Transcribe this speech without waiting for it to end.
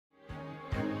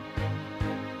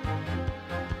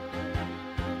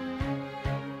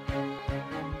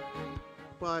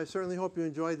Well, I certainly hope you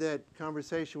enjoyed that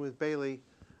conversation with Bailey.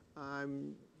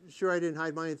 I'm sure I didn't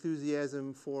hide my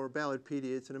enthusiasm for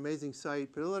Ballotpedia. It's an amazing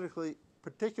site,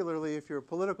 particularly if you're a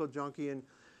political junkie, and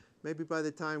maybe by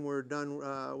the time we're done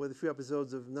with a few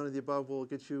episodes of None of the Above, we'll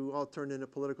get you all turned into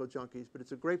political junkies. But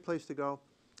it's a great place to go.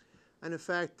 And in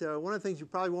fact, one of the things you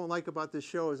probably won't like about this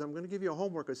show is I'm going to give you a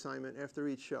homework assignment after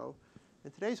each show.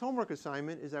 And today's homework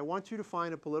assignment is I want you to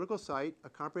find a political site, a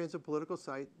comprehensive political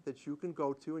site that you can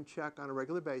go to and check on a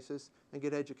regular basis and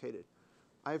get educated.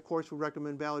 I, of course, would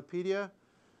recommend Ballotpedia.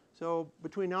 So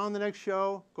between now and the next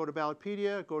show, go to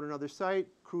Ballotpedia, go to another site,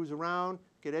 cruise around,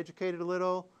 get educated a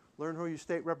little, learn who your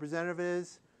state representative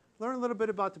is, learn a little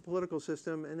bit about the political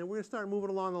system, and then we're going to start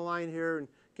moving along the line here and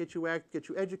get you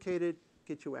educated,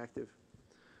 get you active.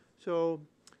 So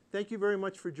thank you very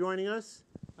much for joining us.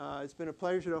 It's been a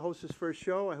pleasure to host this first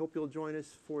show. I hope you'll join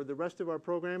us for the rest of our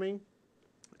programming.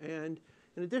 And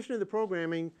in addition to the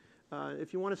programming,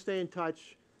 if you want to stay in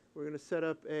touch, we're going to set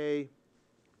up a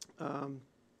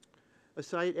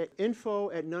site at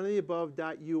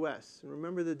info@noneoftheabove.us. And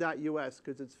remember the .us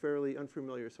because it's fairly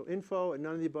unfamiliar. So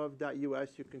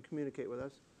info@noneoftheabove.us, you can communicate with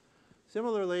us.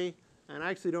 Similarly, and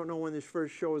I actually don't know when this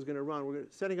first show is going to run, we're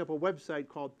setting up a website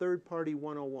called Third Party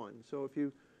 101. So if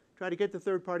you try to get to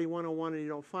Third Party 101 and you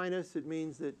don't find us, it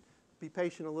means that be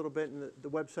patient a little bit and the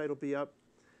website will be up.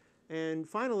 And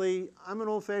finally, I'm an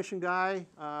old-fashioned guy.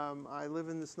 I live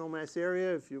in the Snowmass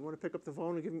area. If you want to pick up the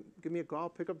phone and give me a call,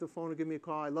 pick up the phone and give me a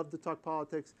call. I love to talk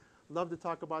politics, love to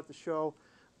talk about the show,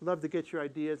 love to get your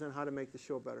ideas on how to make the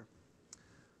show better.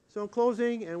 So in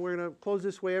closing, and we're going to close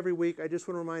this way every week, I just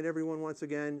want to remind everyone once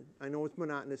again, I know it's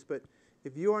monotonous, but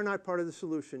if you are not part of the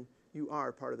solution, you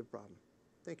are part of the problem.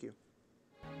 Thank you.